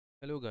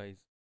Hello guys,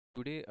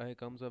 today I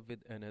comes up with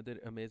another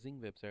amazing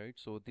website.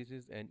 So this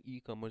is an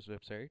e-commerce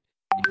website.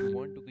 If you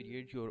want to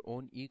create your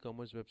own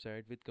e-commerce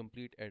website with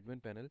complete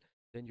admin panel,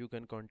 then you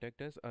can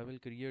contact us. I will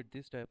create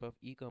this type of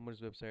e-commerce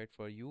website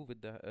for you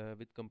with the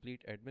with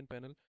complete admin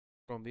panel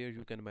from where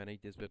you can manage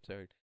this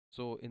website.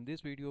 So in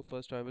this video,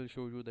 first I will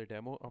show you the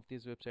demo of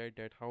this website,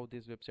 that how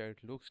this website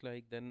looks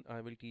like. Then I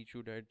will teach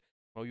you that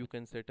how you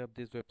can set up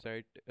this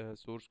website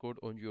source code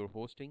on your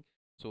hosting.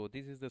 So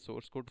this is the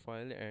source code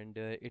file, and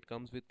it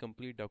comes with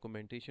complete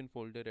documentation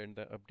folder and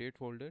the update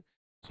folder.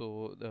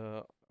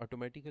 So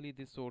automatically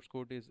this source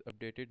code is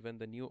updated when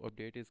the new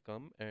update is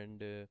come.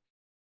 And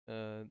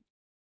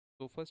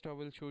so first I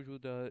will show you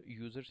the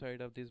user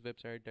side of this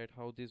website, that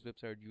how this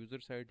website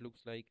user side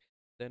looks like.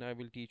 Then I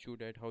will teach you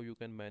that how you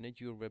can manage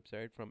your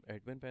website from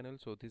admin panel.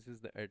 So this is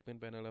the admin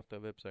panel of the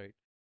website.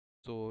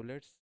 So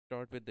let's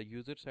start with the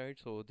user side.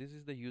 So this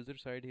is the user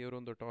side. Here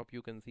on the top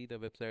you can see the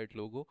website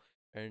logo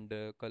and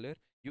color.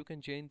 You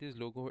can change this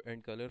logo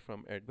and color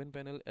from admin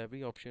panel.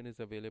 Every option is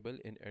available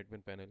in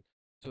admin panel.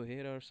 So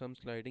here are some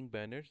sliding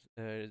banners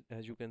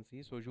as you can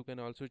see. So you can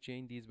also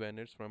change these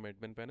banners from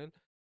admin panel.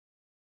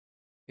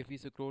 If we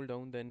scroll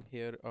down, then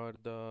here are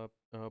the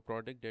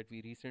product that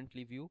we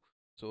recently view.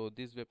 So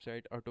this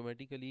website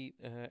automatically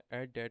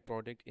add that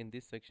product in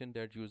this section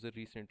that user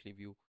recently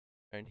view.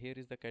 And here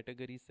is the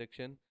categories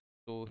section.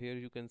 So here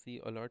you can see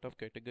a lot of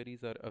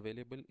categories are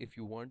available. If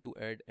you want to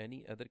add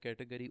any other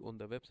category on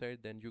the website,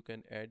 then you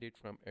can add it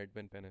from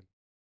admin panel.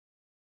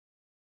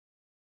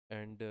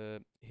 And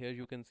here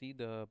you can see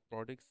the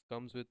products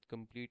comes with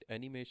complete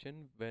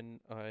animation. When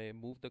I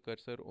move the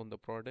cursor on the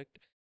product,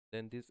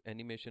 then this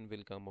animation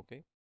will come.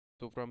 Okay,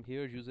 so from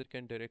here user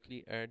can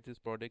directly add this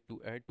product to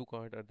add to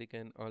cart, or they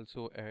can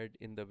also add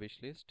in the wish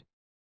list.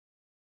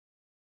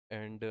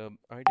 And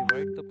I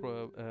divide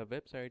the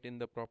website in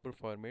the proper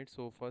format.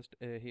 So first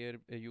here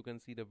you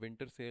can see the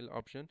winter sale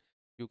option.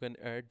 You can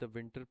add the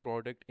winter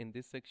product in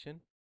this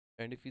section.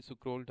 And if you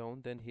scroll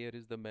down, then here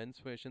is the men's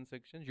fashion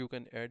section. You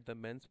can add the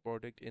men's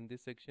product in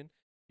this section.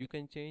 You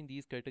can change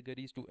these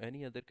categories to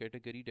any other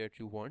category that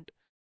you want,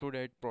 so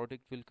that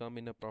product will come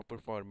in a proper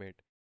format.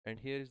 And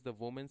here is the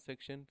women's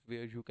section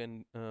where you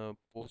can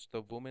post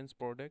the women's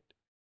product.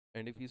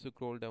 And if you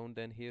scroll down,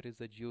 then here is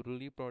the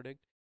jewelry product.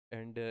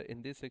 And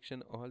in this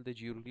section all the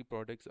jewelry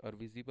products are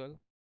visible.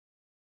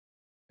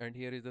 And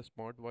here is the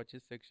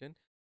smartwatches section.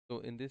 So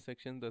in this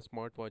section the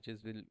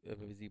smartwatches will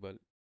visible.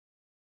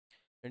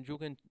 And you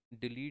can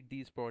delete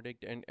these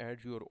product and add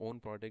your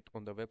own product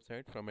on the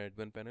website from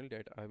admin panel,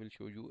 that I will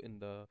show you in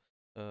the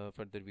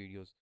further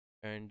videos.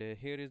 And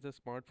here is the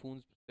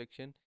smartphones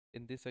section.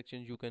 In this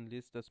section you can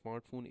list the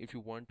smartphone if you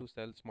want to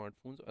sell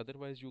smartphones.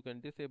 Otherwise you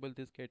can disable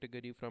this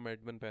category from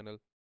admin panel.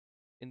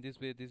 In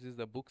this way, this is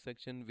the book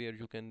section where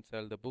you can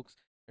sell the books.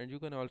 And you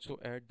can also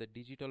add the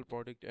digital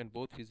product and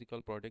both physical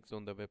products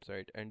on the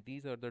website. And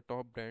these are the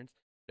top brands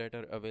that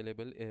are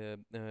available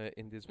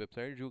in this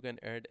website. You can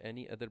add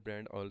any other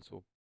brand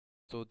also.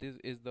 So this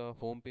is the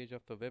home page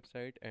of the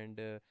website. And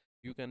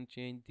you can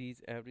change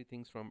these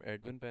everything from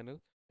admin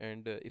panel.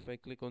 And if I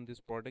click on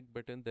this product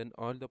button, then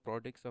all the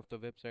products of the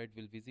website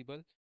will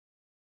visible.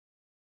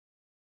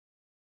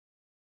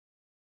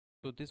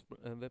 So this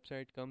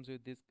website comes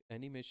with this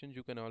animation.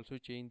 You can also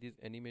change this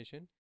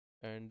animation.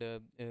 And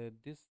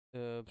this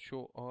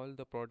show all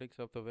the products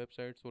of the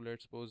website. So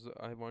let's suppose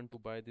I want to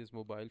buy this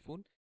mobile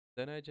phone.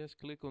 Then I just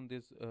click on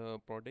this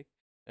product,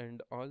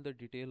 and all the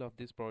detail of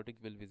this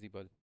product will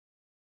visible.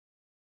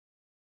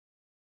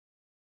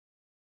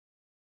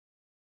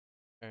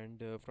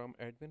 And from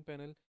admin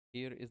panel,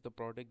 here is the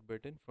product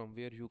button from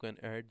where you can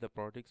add the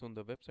products on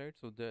the website.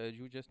 So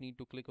you just need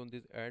to click on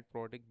this add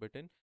product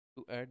button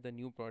to add the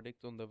new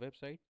products on the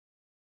website.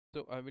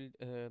 So I will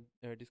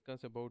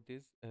discuss about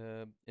this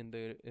in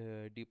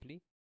the deeply.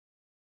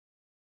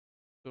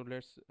 So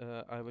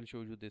I will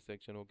show you this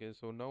section. Okay,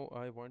 so now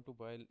I want to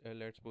buy,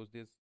 let's suppose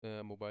this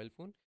mobile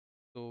phone.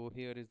 So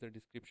here is the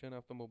description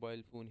of the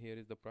mobile phone. Here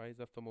is the price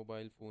of the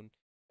mobile phone.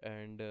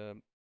 And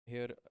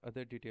here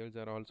other details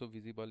are also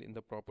visible in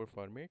the proper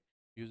format.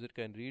 User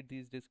can read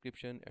these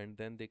description and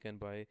then they can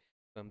buy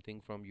something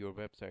from your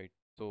website.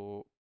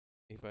 So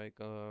if I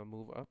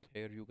move up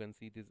here, you can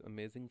see this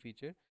amazing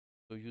feature.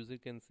 So user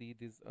can see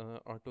this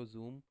auto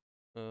zoom.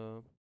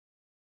 Uh,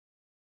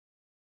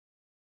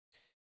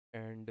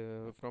 and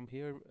from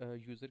here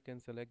user can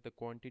select the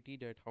quantity,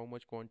 that how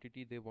much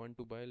quantity they want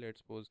to buy. Let's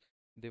suppose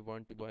they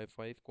want to buy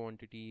 5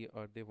 quantity,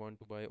 or they want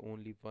to buy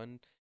only one.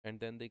 And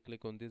then they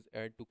click on this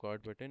add to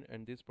cart button,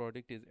 and this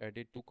product is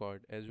added to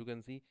cart. As you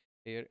can see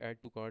here, add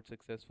to cart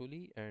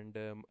successfully. And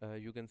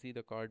you can see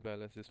the cart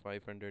balance is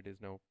 500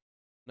 is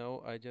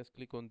now I just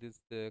click on this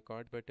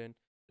cart button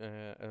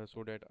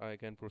so that I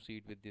can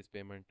proceed with this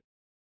payment.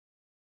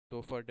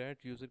 So for that,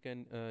 user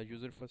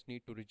first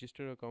need to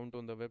register account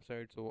on the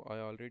website. So I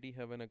already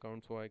have an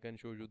account, so I can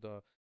show you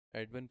the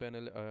admin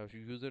panel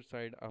user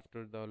side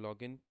after the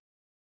login.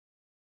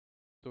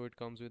 So it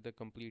comes with a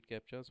complete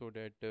captcha, so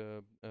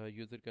that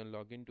user can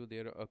log into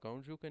their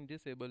account. You can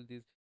disable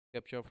this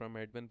captcha from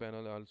admin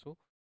panel also.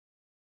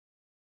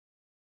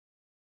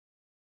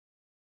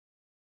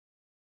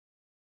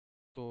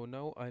 So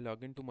now I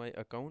log into my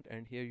account,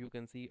 and here you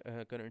can see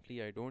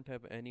currently I don't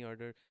have any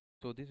order.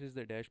 So this is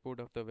the dashboard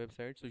of the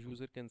website. So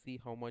user can see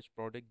how much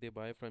product they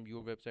buy from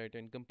your website,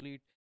 and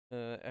complete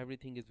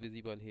everything is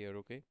visible here.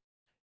 Okay.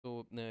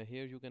 So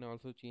here you can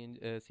also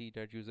see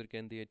that user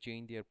can they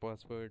change their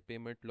password,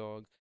 payment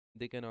logs.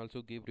 They can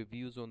also give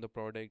reviews on the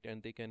product,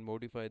 and they can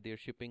modify their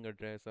shipping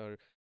address, or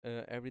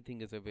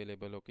everything is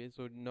available. Okay,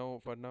 so now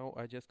for now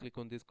I just click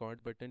on this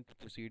card button to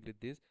proceed with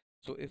this.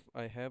 So if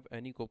I have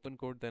any coupon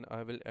code, then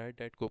I will add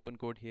that coupon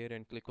code here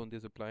and click on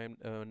this apply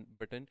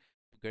button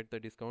to get the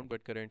discount.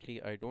 But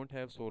currently I don't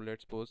have, so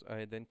let's suppose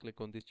I then click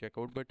on this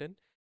checkout button.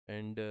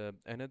 And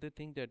another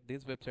thing, that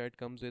this website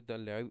comes with the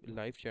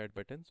live chat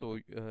button. So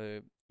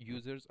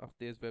users of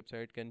this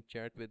website can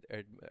chat with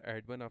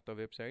admin of the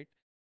website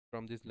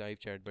from this live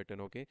chat button.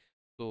 Okay,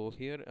 so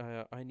here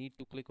I need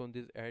to click on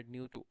this add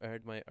new to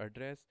add my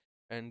address,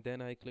 and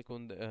then I click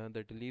on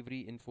the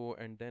delivery info,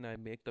 and then I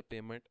make the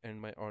payment, and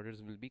my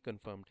orders will be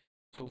confirmed.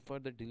 So for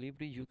the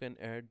delivery you can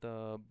add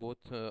the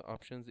both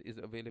options is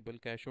available.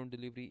 Cash on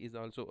delivery is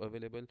also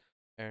available,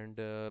 and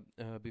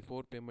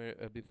before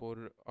payment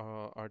before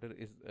order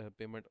is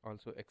payment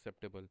also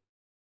acceptable.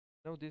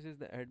 Now this is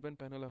the admin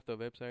panel of the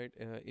website.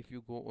 If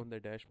you go on the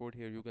dashboard,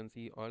 here you can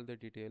see all the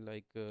detail,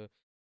 like the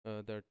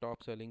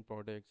top selling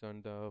products,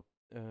 and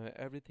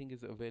everything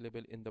is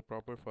available in the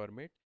proper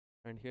format.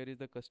 And here is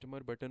the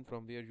customer button,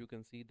 from where you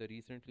can see the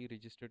recently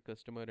registered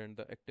customer and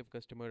the active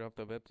customer of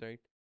the website.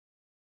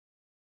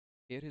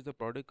 Here is the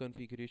product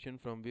configuration,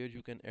 from where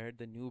you can add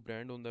the new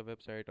brand on the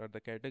website or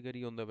the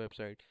category on the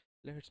website.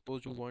 Let's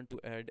suppose you want to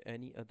add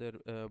any other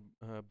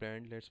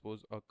brand, let's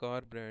suppose a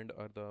car brand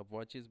or the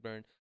watches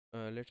brand.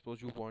 Let's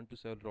suppose you want to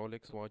sell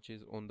Rolex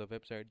watches on the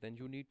website, then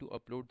you need to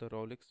upload the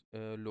Rolex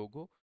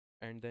logo,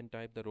 and then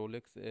type the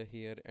Rolex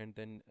here, and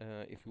then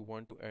if you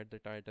want to add the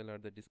title or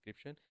the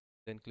description,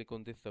 then click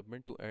on this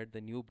submit to add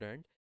the new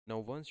brand. Now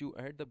once you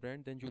add the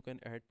brand, then you can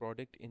add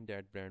product in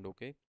that brand.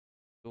 Okay,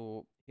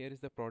 so here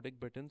is the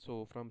product button.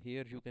 So from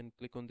here you can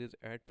click on this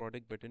add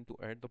product button to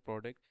add the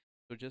product.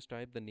 So just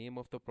type the name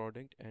of the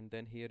product, and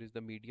then here is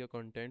the media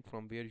content,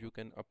 from where you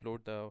can upload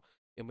the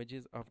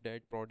images of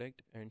that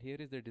product. And here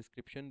is the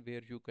description,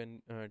 where you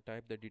can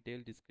type the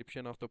detailed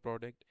description of the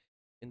product.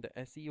 In the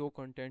SEO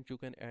content you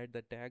can add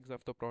the tags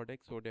of the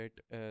product, so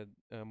that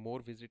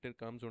more visitor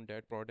comes on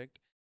that product.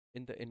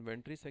 In the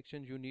inventory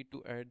section you need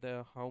to add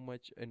the how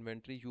much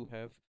inventory you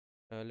have.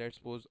 Let's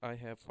suppose I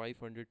have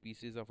 500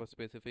 pieces of a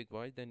specific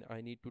watch, then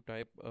I need to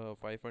type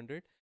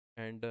 500.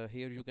 And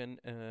here you can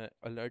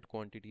alert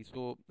quantity.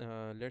 So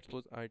let's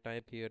suppose I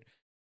type here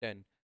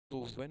 10.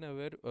 So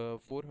whenever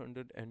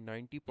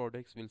 490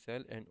 products will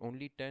sell and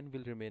only 10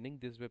 will remaining,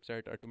 this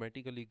website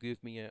automatically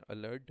gives me an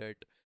alert that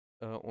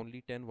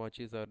only 10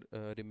 watches are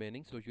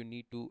remaining, so you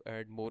need to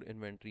add more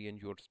inventory in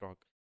your stock.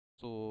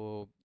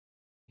 So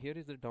here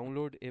is the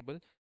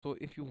downloadable. So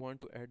if you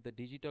want to add the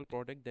digital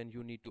product, then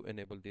you need to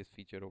enable this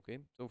feature. Okay,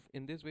 so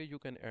in this way you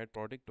can add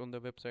product on the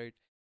website.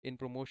 In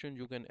promotion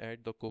you can add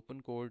the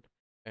coupon code,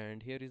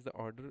 and here is the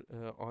order.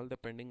 All the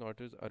pending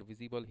orders are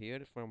visible here.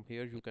 From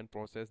here you can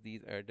process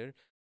these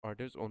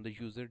orders on the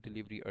user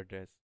delivery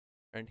address.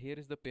 And here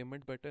is the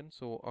payment button.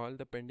 So all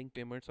the pending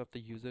payments of the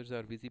users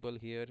are visible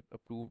here: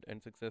 approved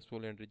and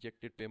successful and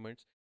rejected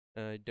payments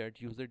that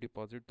user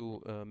deposit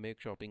to make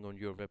shopping on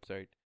your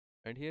website.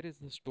 And here is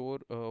the store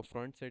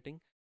front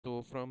setting.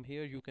 So from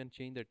here you can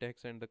change the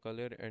text and the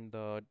color and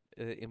the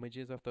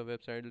images of the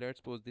website. Let's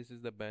suppose this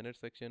is the banner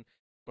section,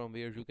 from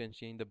where you can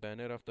change the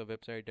banner of the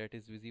website that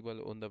is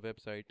visible on the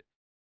website.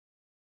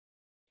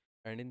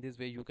 And in this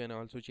way you can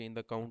also change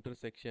the counter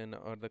section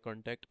or the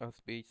contact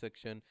us page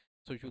section.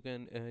 So you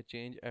can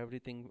change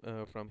everything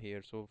from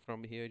here. So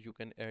from here you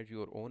can add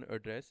your own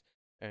address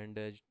and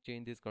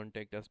change this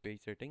contact us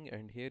page setting.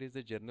 And here is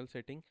the journal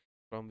setting,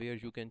 from where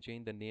you can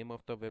change the name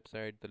of the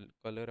website, the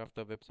color of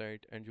the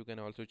website, and you can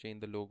also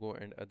change the logo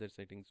and other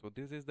settings. So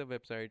this is the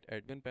website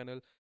admin panel,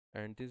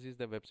 and this is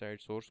the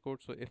website source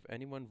code. So if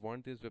anyone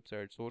want this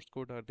website source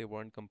code, or they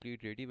want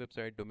complete ready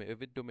website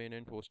with domain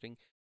and hosting,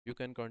 you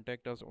can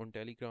contact us on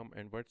Telegram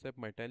and WhatsApp.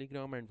 My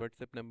Telegram and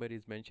WhatsApp number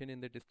is mentioned in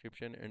the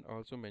description and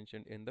also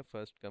mentioned in the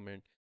first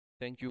comment.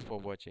 Thank you for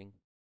watching.